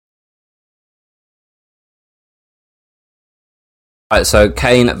Right, so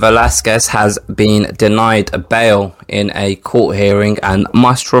Cain Velasquez has been denied a bail in a court hearing and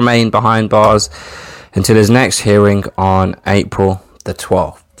must remain behind bars until his next hearing on April the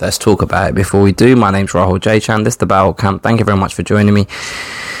 12th. Let's talk about it. Before we do, my name's Rahul J-Chan. This is the Battle Camp. Thank you very much for joining me.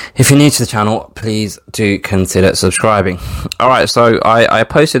 If you're new to the channel, please do consider subscribing. Alright, so I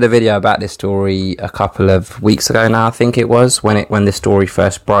posted a video about this story a couple of weeks ago now, I think it was, when this story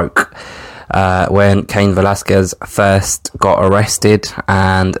first broke. When Cain Velasquez first got arrested,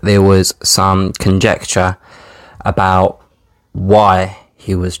 and there was some conjecture about why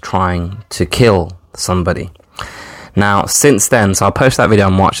he was trying to kill somebody. Now, since then, so I posted that video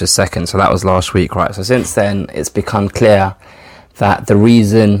on March the 2nd, so that was last week, right? So since then, it's become clear that the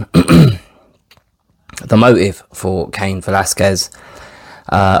reason, the motive for Cain Velasquez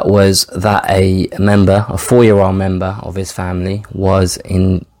was that a 4-year-old member of his family was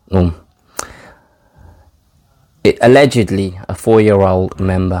allegedly a 4-year-old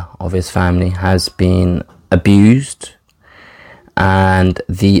member of his family has been abused, and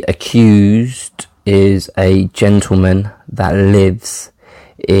the accused is a gentleman that lives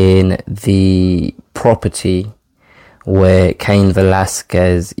in the property where Cain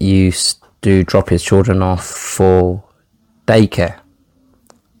Velasquez used to drop his children off for daycare,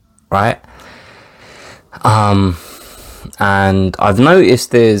 right? And I've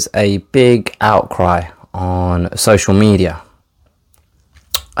noticed there's a big outcry on social media,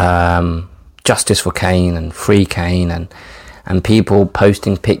 justice for Cain and free Cain, and people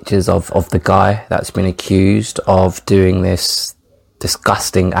posting pictures of the guy that's been accused of doing this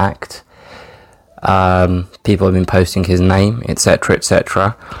disgusting act. People have been posting his name, etc.,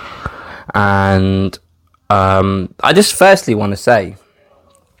 etc. And I just firstly want to say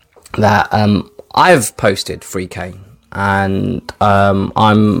that I've posted free Cain, and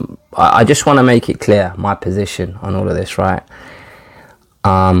I just want to make it clear my position on all of this, right?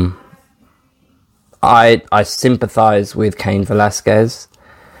 I sympathise with Cain Velasquez.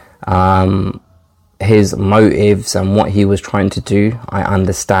 His motives and what he was trying to do, I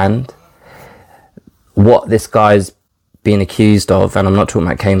understand. What this guy's being accused of, and I'm not talking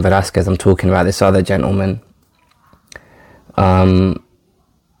about Cain Velasquez, I'm talking about this other gentleman.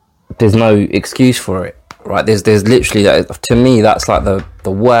 There's no excuse for it, right? There's literally, to me, that's like the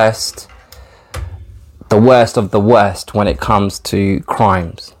worst of the worst when it comes to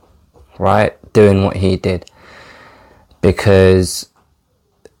crimes, right? Doing what he did, because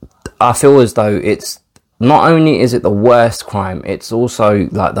I feel as though it's not only is it the worst crime, it's also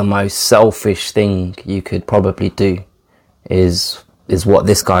like the most selfish thing you could probably do is what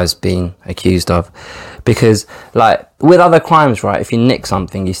this guy's being accused of. Because like with other crimes, right, if you nick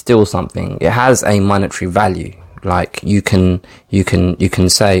something, you steal something, it has a monetary value. Like you can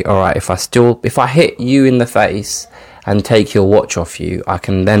say, all right, if I hit you in the face and take your watch off you, I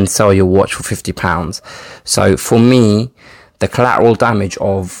can then sell your watch for £50. So for me, the collateral damage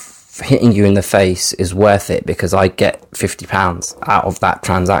of hitting you in the face is worth it because I get £50 out of that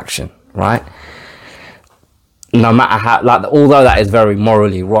transaction, right? No matter how, like, although that is very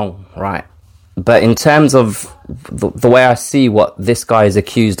morally wrong, right? But in terms of the way I see what this guy is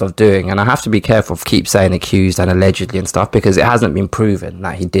accused of doing, and I have to be careful of keep saying accused and allegedly and stuff, because it hasn't been proven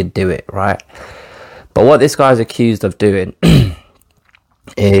that he did do it, right? But what this guy is accused of doing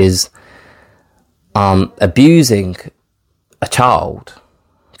is abusing a child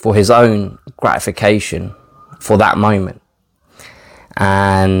for his own gratification for that moment.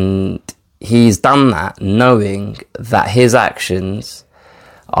 And he's done that knowing that his actions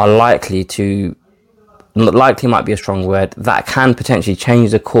are likely might be a strong word, that can potentially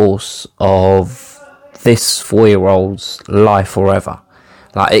change the course of this 4-year-old's life forever.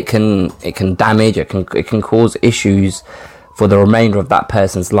 Like it can damage, it can cause issues for the remainder of that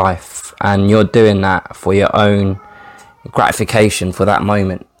person's life, and you're doing that for your own gratification for that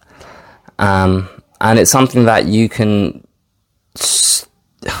moment. And it's something that you can,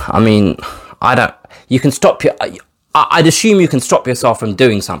 I'd assume you can stop yourself from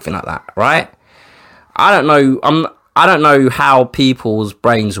doing something like that, right? I don't know how people's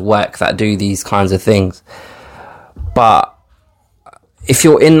brains work that do these kinds of things, but if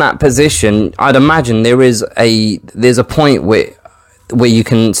you're in that position, I'd imagine there's a point where you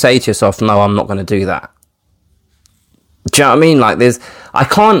can say to yourself, no, I'm not going to do that. Do you know what I mean? Like I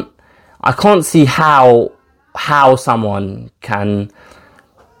can't see how someone can,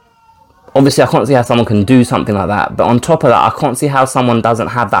 obviously I can't see how someone can do something like that, but on top of that, I can't see how someone doesn't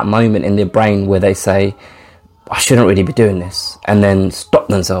have that moment in their brain where they say, I shouldn't really be doing this, and then stop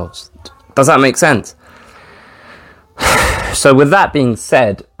themselves. Does that make sense? So with that being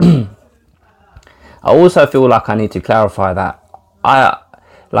said, I also feel like I need to clarify that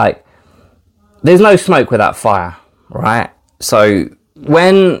there's no smoke without fire, right? So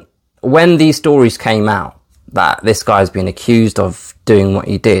when these stories came out that this guy's been accused of doing what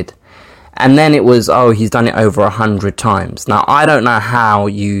he did, and then it was, oh, he's done it over 100 times. Now, I don't know how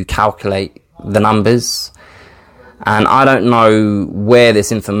you calculate the numbers, and I don't know where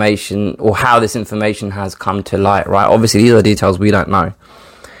this information or how this information has come to light, right? Obviously, these are details we don't know.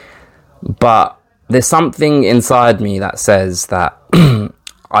 But there's something inside me that says that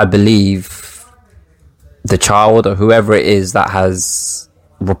I believe the child or whoever it is that has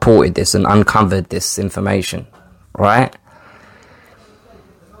reported this and uncovered this information, right?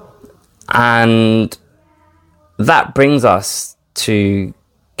 And that brings us to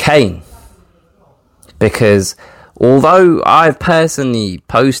Cain, because although I've personally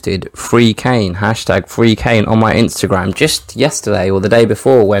posted Free Cain, hashtag Free Cain on my Instagram just yesterday or the day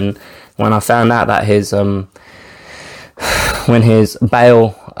before when I found out that his when his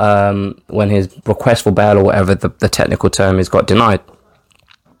request for bail or whatever the technical term is got denied.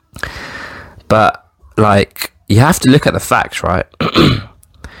 But like, you have to look at the facts, right?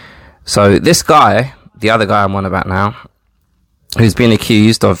 So this guy, the other guy I'm on about now, who's been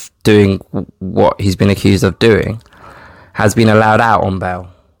accused of doing what he's been accused of doing, has been allowed out on bail.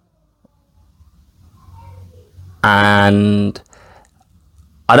 And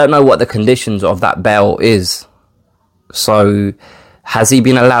I don't know what the conditions of that bail is. So has he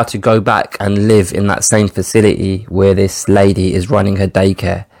been allowed to go back and live in that same facility where this lady is running her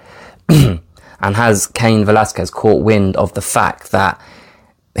daycare? And has Cain Velasquez caught wind of the fact that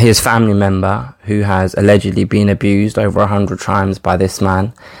his family member, who has allegedly been abused over 100 times by this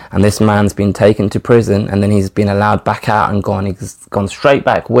man, and this man's been taken to prison, and then he's been allowed back out and gone straight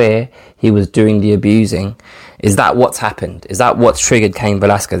back where he was doing the abusing? Is that what's happened? Is that what's triggered Cain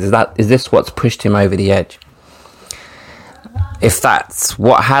Velasquez? Is this what's pushed him over the edge? If that's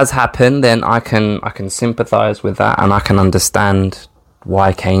what has happened, then I can sympathize with that, and I can understand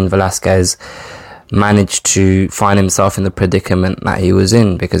why Cain Velasquez managed to find himself in the predicament that he was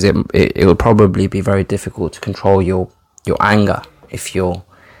in, because it would probably be very difficult to control your anger if you're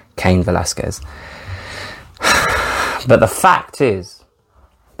Cain Velasquez. But the sad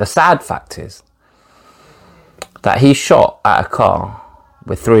fact is that he shot at a car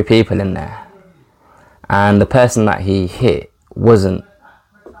with 3 people in there, and the person that he hit wasn't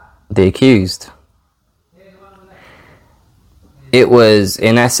the accused. It was,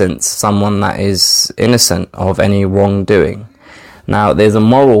 in essence, someone that is innocent of any wrongdoing. Now, there's a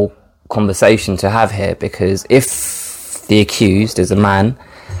moral conversation to have here, because if the accused is a man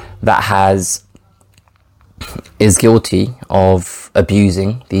that is guilty of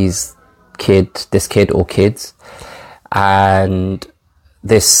abusing this kid or kids, and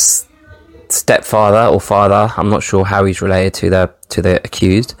this stepfather or father, I'm not sure how he's related to the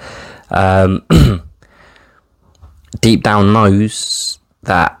accused, deep down knows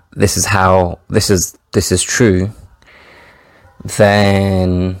that this is true,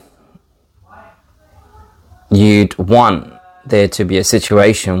 then you'd want there to be a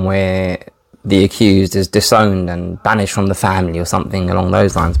situation where the accused is disowned and banished from the family or something along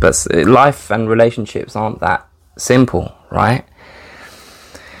those lines. But life and relationships aren't that simple, right?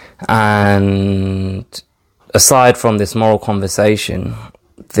 And aside from this moral conversation,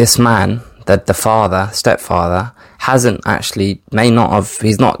 this man, that the stepfather, he's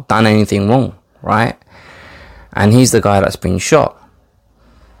not done anything wrong, right? And he's the guy that's been shot.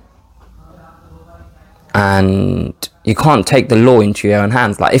 And you can't take the law into your own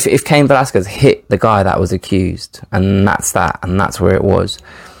hands. Like, if Cain Velasquez hit the guy that was accused, and that's where it was,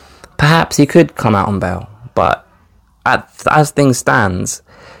 perhaps he could come out on bail. But as things stands,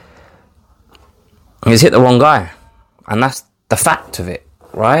 he's hit the wrong guy, and that's the fact of it,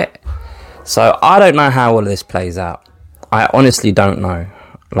 right? So I don't know how all of this plays out. I honestly don't know.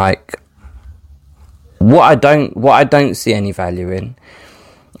 Like, what I don't see any value in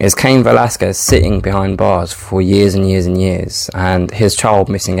is Cain Velasquez sitting behind bars for years and years and years, and his child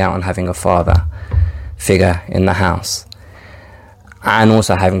missing out on having a father figure in the house, and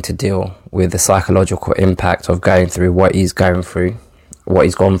also having to deal with the psychological impact of going through what he's gone through.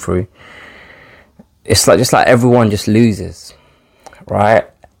 It's like just like everyone just loses, right?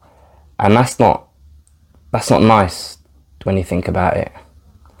 And that's not nice when you think about it.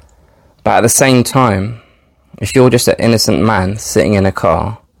 But at the same time, if you're just an innocent man sitting in a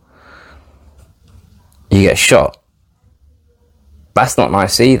car, you get shot, that's not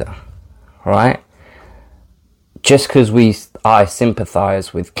nice either, right? Just because I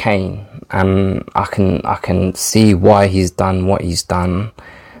sympathise with Cain, and I can see why he's done what he's done,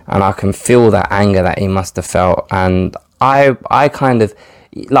 and I can feel that anger that he must have felt, and I kind of,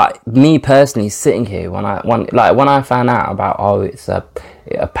 like, me personally sitting here when I found out about,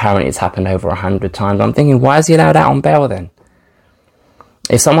 apparently it's happened over 100 times, I'm thinking, why is he allowed out on bail then?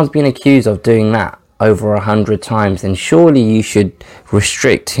 If someone's been accused of doing that over 100 times, then surely you should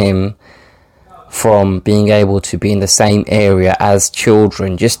restrict him from being able to be in the same area as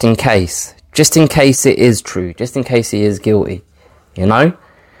children, just in case it is true, just in case he is guilty, you know?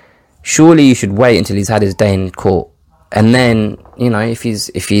 Surely you should wait until he's had his day in court, and then, you know, if he's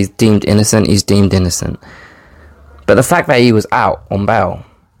deemed innocent, he's deemed innocent. But the fact that he was out on bail,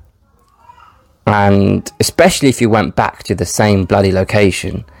 and especially if you went back to the same bloody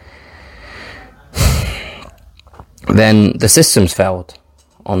location, then the system's failed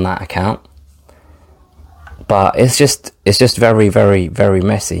on that account. But it's just very, very, very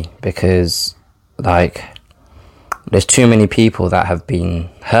messy, because, like, there's too many people that have been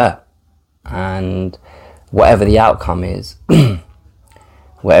hurt, and whatever the outcome is,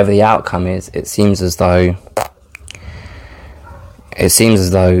 it seems as though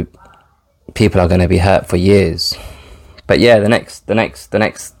people are going to be hurt for years. But yeah, the next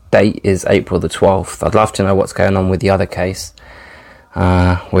date is April the 12th. I'd love to know what's going on with the other case,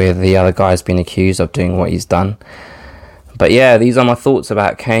 where the other guy's been accused of doing what he's done. But yeah, these are my thoughts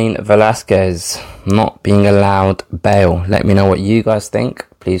about Cain Velasquez not being allowed bail. Let me know what you guys think.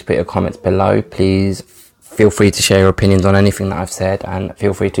 Please put your comments below. Please feel free to share your opinions on anything that I've said, and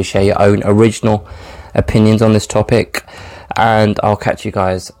feel free to share your own original opinions on this topic. And I'll catch you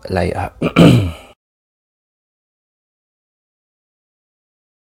guys later.